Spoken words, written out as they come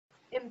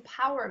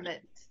Empowerment.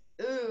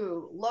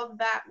 Ooh, love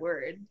that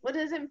word. What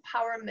does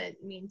empowerment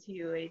mean to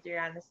you,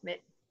 Adriana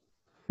Smit?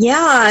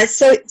 Yeah,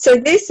 so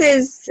this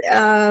is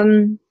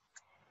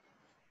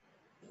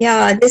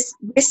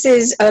this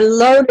is a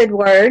loaded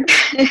word.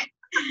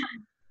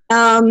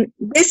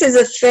 This is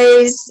a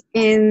phase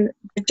in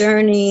the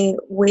journey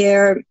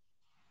where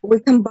we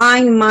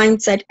combine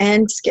mindset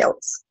and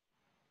skills.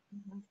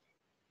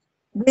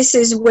 This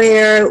is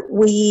where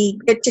we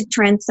get to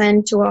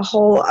transcend to a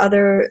whole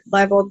other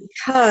level,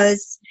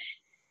 because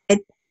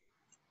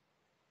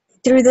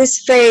through this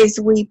phase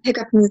we pick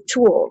up new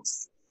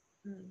tools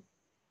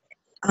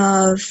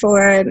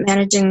for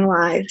managing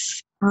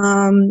life,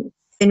 and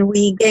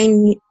we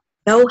gain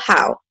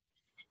know-how,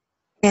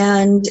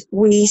 and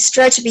we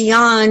stretch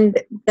beyond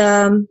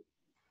the,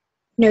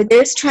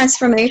 there's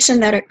transformation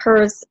that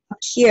occurs up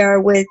here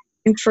with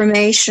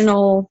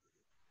informational,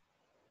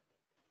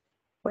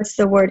 what's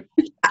the word?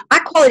 I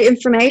call it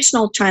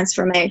informational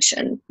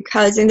transformation,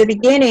 because in the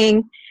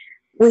beginning,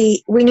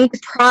 we need to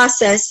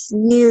process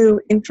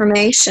new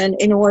information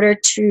in order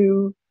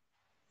to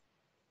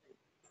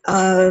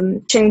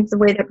change the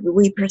way that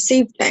we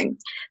perceive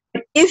things.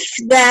 But if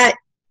that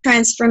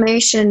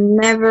transformation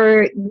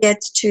never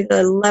gets to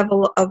the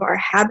level of our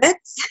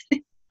habits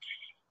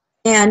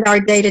and our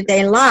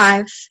day-to-day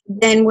life,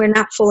 then we're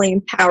not fully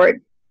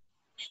empowered.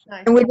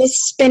 Nice. And we're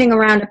just spinning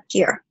around up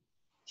here.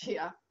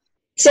 Yeah.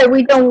 So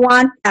we don't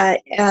want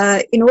that.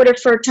 In order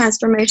for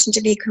transformation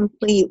to be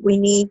complete, we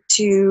need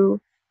to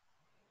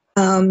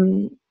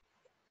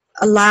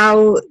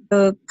allow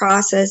the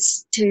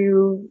process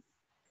to,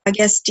 I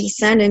guess,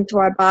 descend into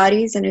our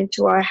bodies and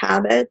into our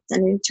habits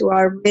and into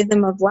our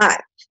rhythm of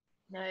life.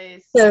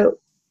 Nice. So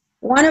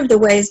one of the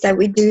ways that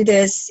we do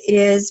this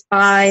is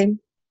by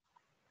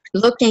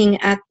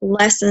looking at the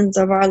lessons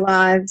of our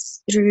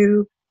lives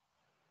through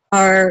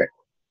our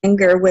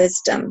anger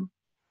wisdom.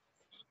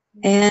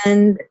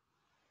 And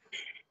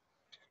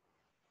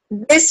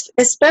this,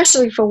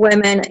 especially for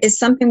women, is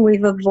something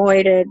we've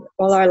avoided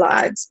all our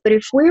lives. But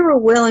if we were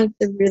willing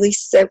to really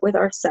sit with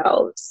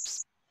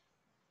ourselves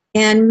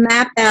and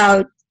map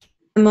out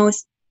the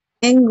most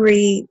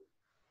angry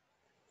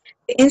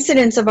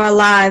incidents of our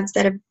lives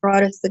that have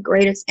brought us the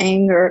greatest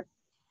anger,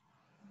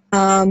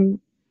 and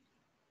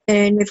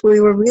if we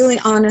were really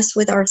honest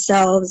with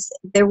ourselves,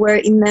 there were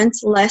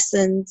immense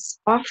lessons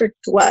offered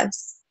to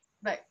us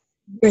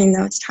during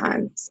those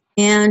times.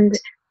 And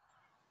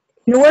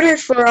in order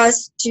for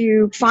us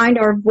to find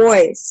our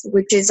voice,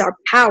 which is our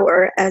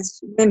power as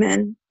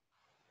women,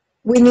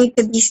 we need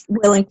to be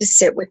willing to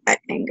sit with that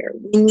anger.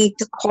 We need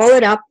to call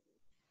it up.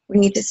 We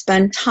need to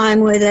spend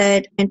time with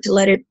it and to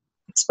let it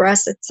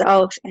express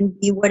itself and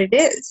be what it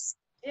is.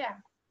 Yeah,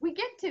 we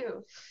get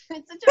to.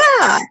 It's a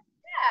job.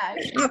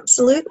 Yeah,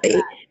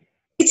 absolutely.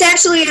 It's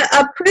actually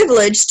a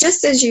privilege,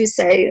 just as you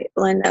say,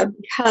 Linda,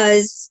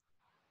 because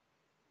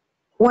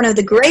one of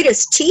the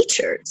greatest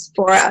teachers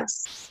for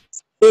us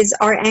is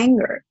our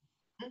anger.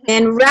 Mm-hmm.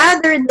 And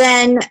rather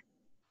than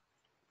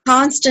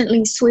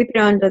constantly sweep it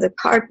under the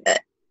carpet,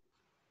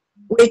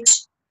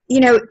 which,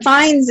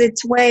 finds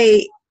its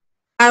way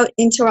out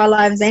into our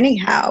lives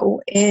anyhow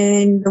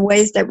in the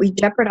ways that we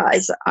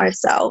jeopardize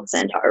ourselves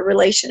and our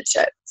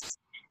relationships.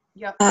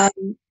 Yep.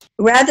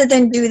 Rather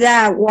than do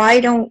that, why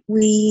don't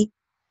we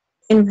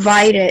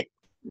invite it,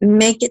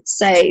 make it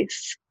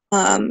safe,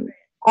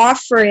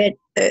 offer it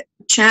a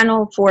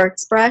channel for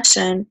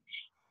expression,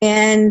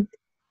 and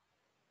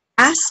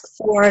ask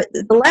for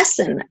the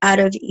lesson out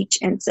of each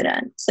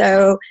incident.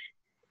 So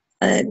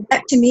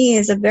that to me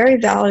is a very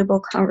valuable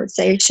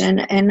conversation.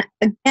 And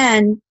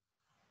again,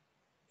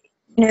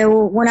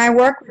 when I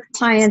work with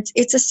clients,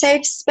 it's a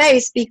safe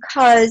space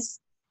because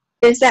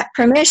there's that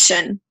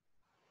permission.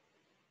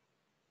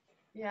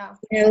 Yeah.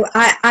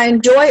 I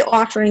enjoy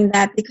offering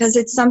that because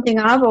it's something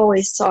I've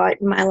always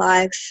sought in my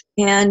life,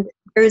 and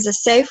there is a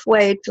safe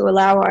way to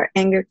allow our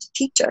anger to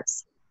teach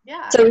us.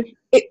 Yeah. So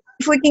if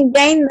we can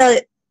glean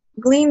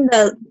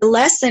the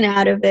lesson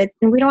out of it,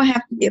 then we don't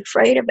have to be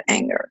afraid of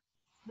anger.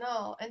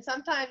 No, and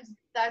sometimes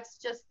that's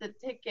just the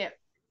ticket,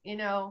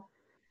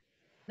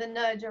 the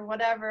nudge or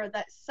whatever,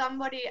 that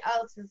somebody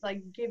else is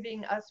like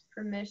giving us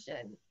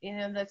permission,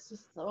 that's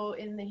just so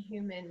in the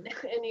human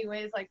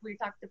anyways, like we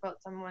talked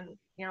about someone,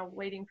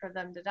 waiting for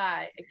them to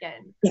die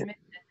again. Yeah.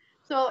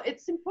 So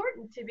it's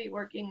important to be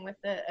working with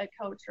a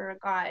coach or a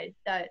guide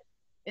that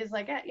is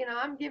like,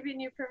 I'm giving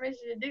you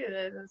permission to do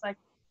this. It's like,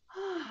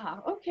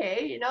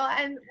 okay,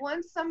 and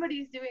once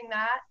somebody's doing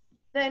that,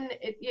 then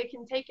you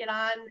can take it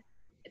on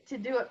to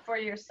do it for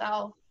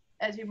yourself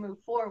as you move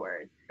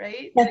forward,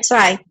 right? That's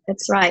right.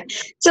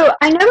 So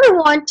I never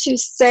want to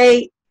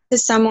say to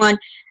someone,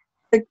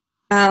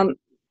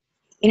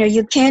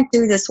 you can't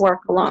do this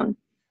work alone.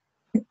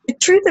 The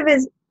truth of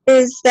it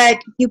is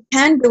that you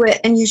can do it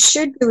and you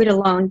should do it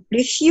alone. But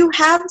if you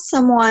have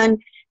someone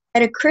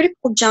at a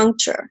critical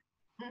juncture,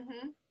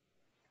 mm-hmm.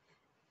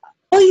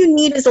 all you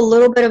need is a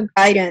little bit of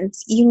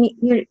guidance.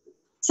 You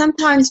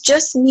sometimes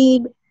just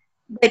need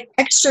that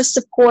extra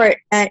support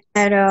at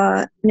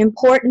an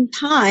important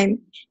time.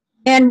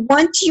 And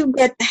once you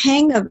get the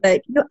hang of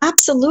it, you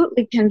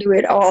absolutely can do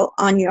it all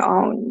on your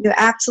own. You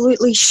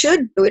absolutely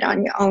should do it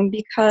on your own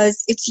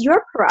because it's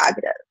your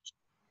prerogative.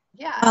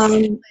 Yeah,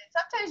 absolutely.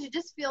 Sometimes you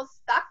just feel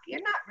stuck.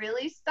 You're not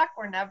really stuck.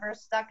 We're never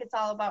stuck. It's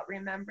all about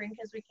remembering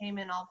because we came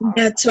in all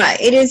powerful. That's right.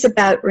 It is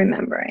about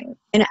remembering.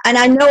 And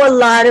I know a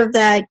lot of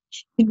that,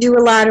 you do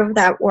a lot of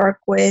that work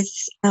with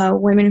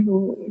women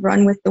who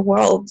run with the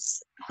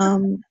Wolves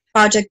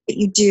project that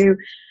you do,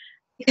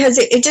 because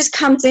it just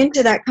comes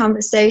into that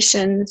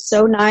conversation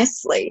so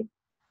nicely.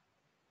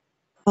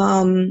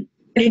 But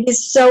it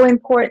is so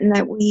important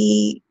that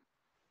we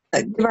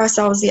give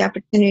ourselves the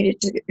opportunity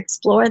to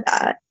explore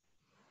that,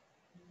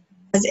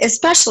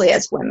 especially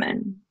as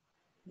women.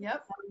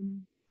 Yep.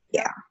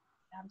 Yeah.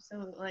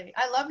 Absolutely.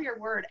 I love your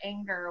word,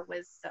 anger,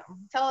 wisdom.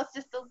 Tell us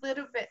just a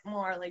little bit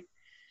more, like,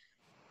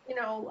 you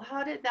know,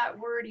 how did that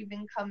word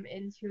even come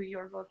into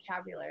your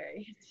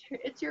vocabulary?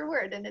 It's your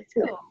word and it's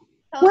cool.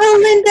 Well,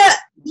 Linda,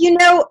 you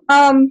know,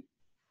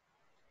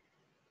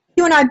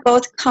 you and I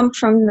both come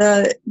from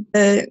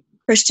the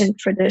Christian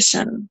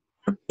tradition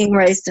of being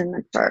raised in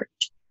the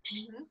church.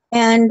 Mm-hmm.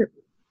 And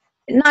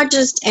not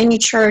just any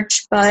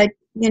church, but,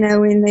 you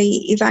know, in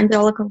the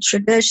evangelical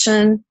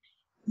tradition,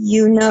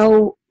 you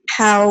know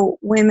how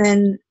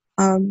women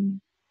are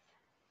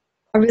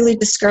really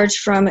discouraged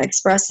from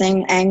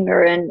expressing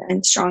anger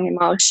and strong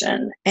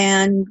emotion.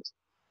 And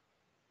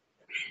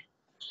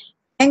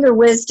anger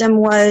wisdom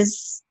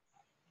was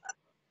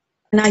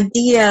an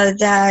idea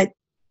that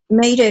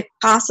made it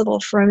possible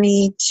for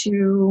me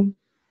to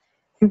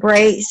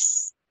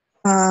embrace,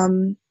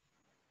 I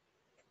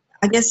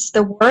guess,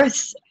 the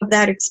worth of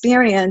that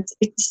experience.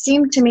 It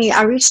seemed to me,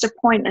 I reached a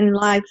point in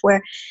life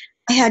where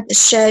I had to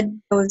shed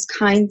those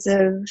kinds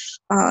of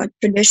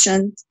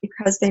traditions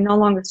because they no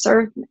longer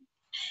served me.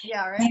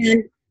 Yeah, right.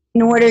 And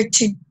in order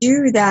to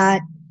do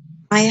that,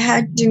 I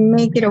had to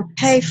make it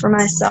okay for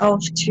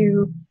myself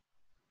to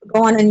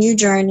go on a new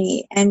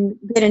journey and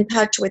get in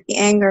touch with the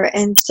anger.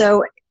 And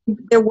so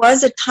there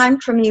was a time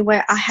for me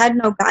where I had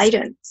no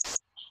guidance,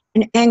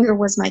 and anger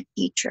was my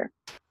teacher.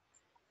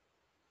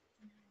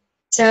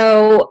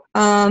 So,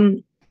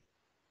 and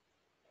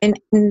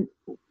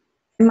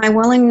my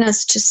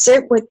willingness to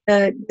sit with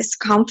the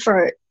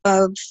discomfort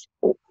of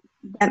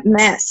that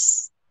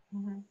mess,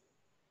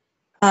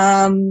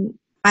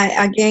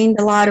 I gained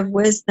a lot of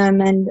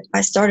wisdom, and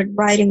I started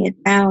writing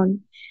it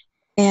down.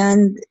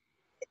 And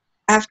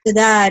after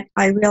that,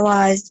 I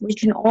realized we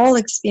can all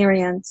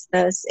experience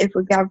this if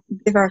we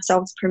give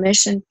ourselves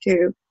permission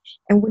to.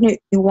 And wouldn't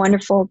it be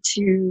wonderful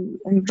to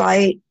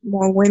invite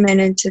more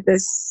women into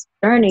this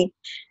journey?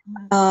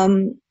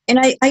 And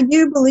I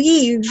do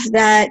believe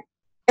that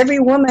every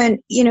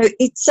woman, you know,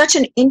 it's such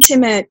an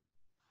intimate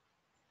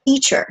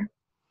teacher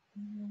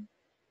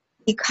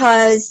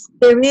because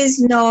there is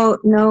no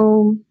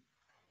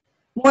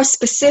more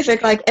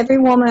specific, like every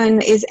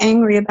woman is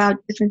angry about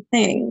different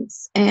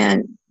things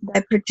and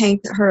that pertain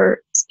to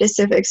her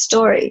specific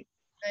story.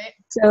 Right.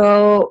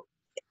 So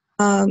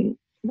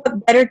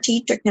what better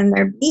teacher can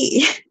there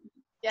be?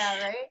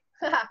 Yeah, right.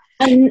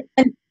 and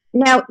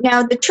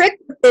now the trick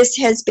with this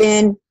has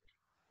been,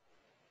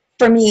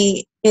 for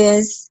me,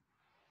 is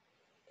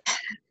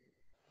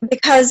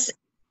because,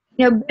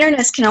 you know,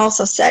 bitterness can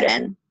also set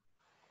in.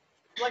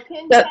 What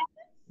can so,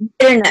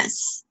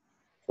 bitterness,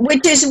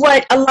 which is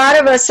what a lot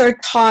of us are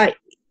taught,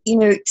 you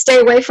know, stay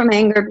away from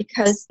anger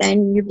because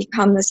then you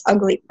become this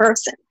ugly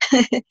person.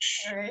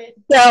 Right.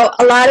 So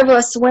a lot of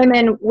us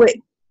women would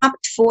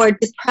opt for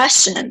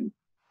depression.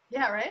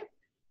 Yeah, right.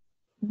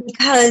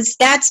 Because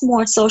that's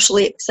more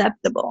socially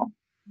acceptable.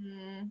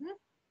 Mm-hmm.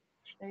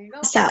 There you go.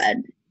 How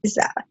sad is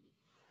that?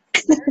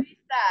 Very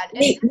sad.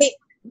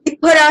 We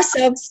put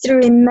ourselves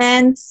through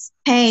immense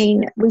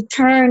pain. We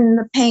turn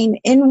the pain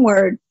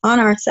inward on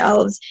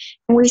ourselves,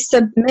 and we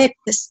submit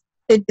to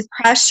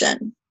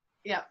depression.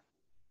 Yeah.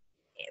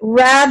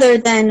 Rather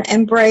than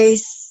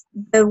embrace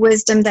the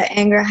wisdom that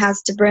anger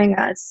has to bring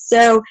us.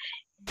 So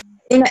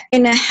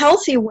in a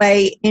healthy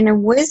way, in a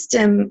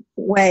wisdom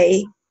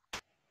way,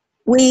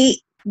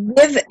 we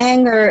give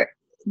anger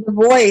the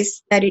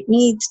voice that it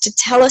needs to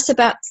tell us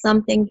about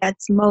something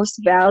that's most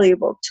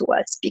valuable to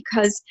us,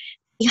 because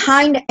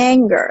behind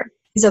anger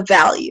is a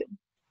value.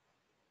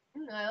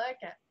 I like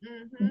it.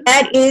 Mm-hmm.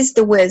 That is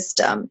the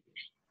wisdom.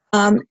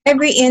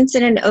 Every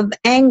incident of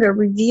anger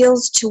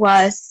reveals to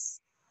us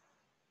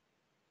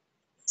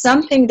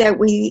something that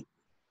we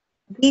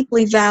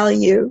deeply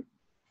value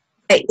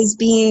that is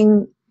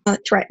being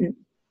threatened.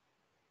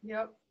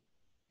 Yep.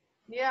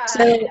 Yeah,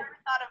 So, I never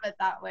thought of it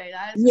that way.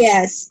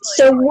 Yes.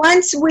 So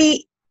once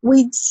we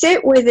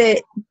sit with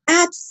it,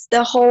 that's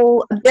the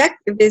whole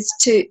objective, is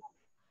to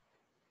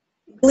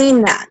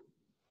glean that.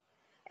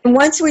 And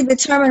once we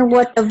determine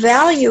what the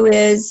value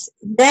is,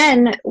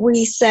 then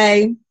we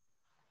say,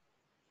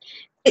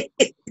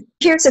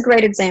 here's a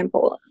great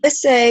example. Let's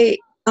say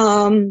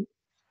my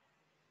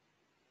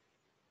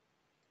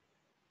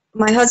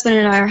husband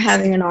and I are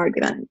having an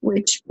argument,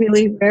 which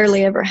really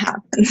rarely ever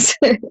happens.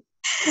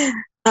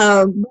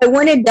 But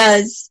when it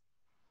does,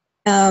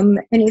 And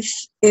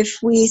if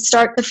we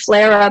start to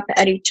flare up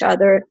at each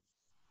other,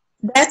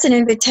 that's an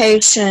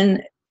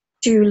invitation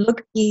to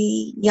look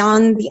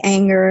beyond the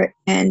anger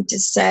and to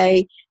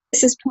say,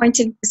 this is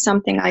pointing to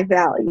something I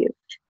value.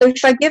 So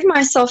if I give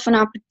myself an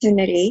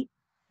opportunity,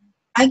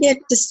 I get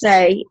to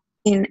say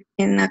in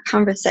a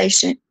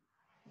conversation,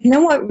 you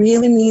know what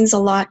really means a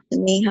lot to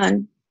me,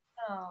 hon?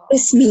 Oh,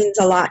 This means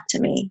a lot to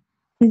me.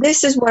 And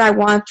this is what I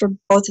want for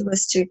both of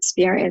us to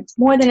experience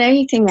more than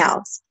anything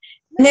else.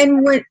 And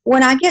then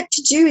when I get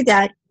to do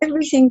that,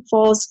 everything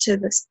falls to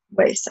the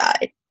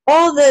wayside.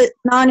 All the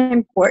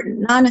non-important,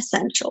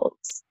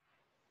 non-essentials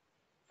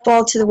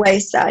fall to the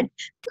wayside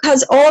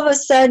because all of a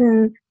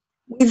sudden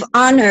we've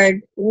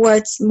honored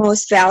what's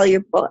most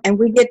valuable and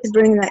we get to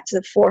bring that to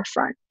the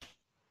forefront.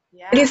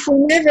 yeah. But if we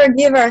never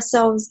give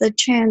ourselves the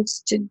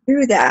chance to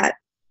do that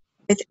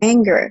with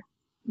anger,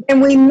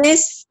 then we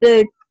miss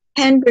the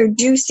tender,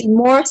 juicy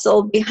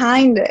morsel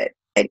behind it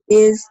that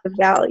is the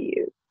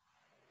value.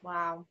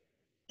 Wow.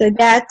 So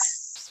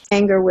that's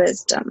anger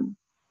wisdom.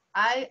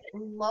 I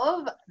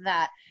love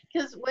that,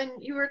 because when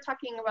you were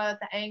talking about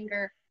the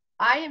anger,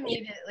 I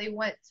immediately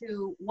went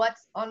to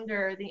what's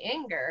under the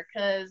anger,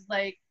 because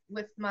like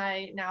with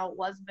my now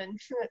husband,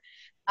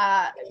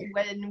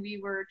 when we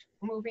were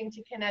moving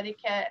to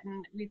Connecticut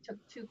and we took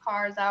 2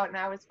 cars out and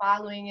I was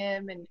following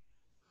him,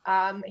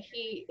 and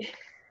he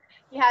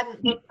he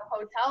hadn't booked a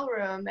hotel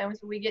room, and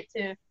so we get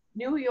to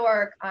New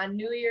York on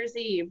New Year's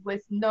Eve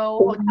with no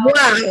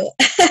hotel room. Wow.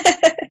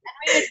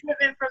 We had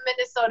driven from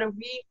Minnesota.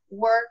 We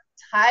were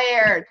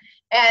tired,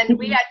 and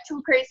we had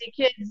 2 crazy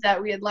kids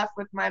that we had left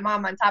with my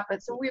mom on top of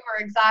it. So we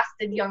were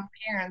exhausted young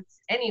parents,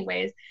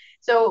 anyways.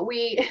 So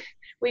we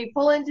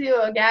pull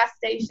into a gas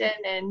station,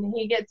 and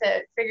he gets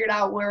it figured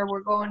out where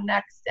we're going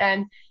next,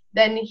 and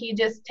then he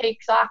just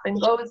takes off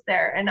and goes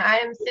there. And I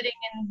am sitting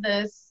in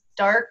this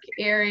dark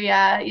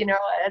area, you know,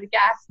 at a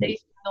gas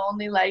station, the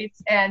only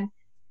lights, and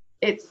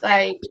it's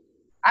like,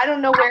 I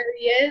don't know where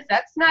he is.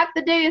 That's not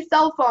the day of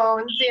cell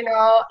phones, you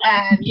know,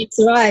 and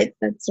That's right.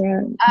 That's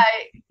right.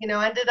 I, you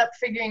know, ended up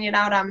figuring it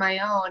out on my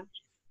own.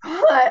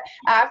 But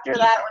after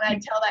that, when I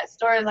tell that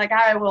story, like,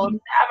 I will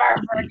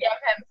never forgive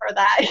him for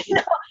that, you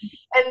know.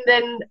 And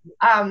then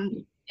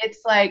it's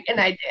like, and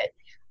I did.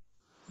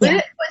 But Yeah.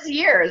 it was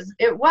years.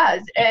 It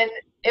was. And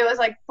it was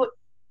like,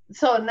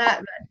 so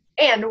not,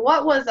 and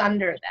what was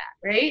under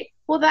that, right?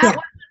 Well, that Yeah.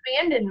 was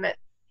abandonment.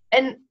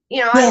 And,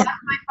 you know, I Yeah. lost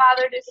my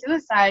father to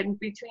suicide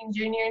between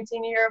junior and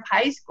senior year of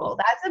high school.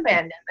 That's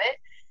abandonment.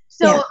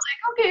 So, Yeah.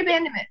 like, okay,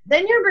 abandonment.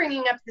 Then you're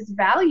bringing up this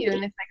value,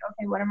 and it's like,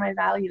 okay, what are my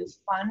values?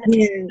 Fun,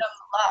 Yeah. freedom,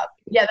 love.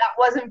 Yeah, that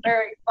wasn't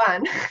very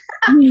fun.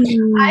 I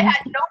Mm.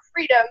 had no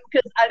freedom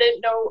because I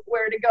didn't know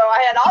where to go.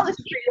 I had all this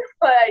freedom,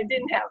 but I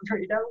didn't have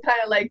freedom. Kind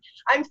of like,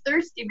 I'm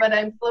thirsty, but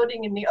I'm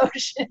floating in the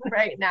ocean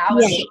right now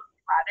in Yeah.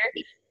 water.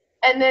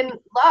 And then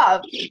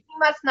love. He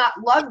must not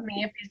love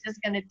me if he's just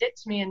going to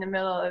ditch me in the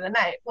middle of the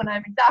night when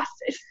I'm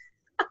exhausted.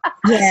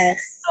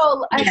 Yes.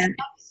 So I Yeah. think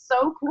that's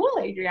so cool,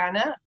 Adriana.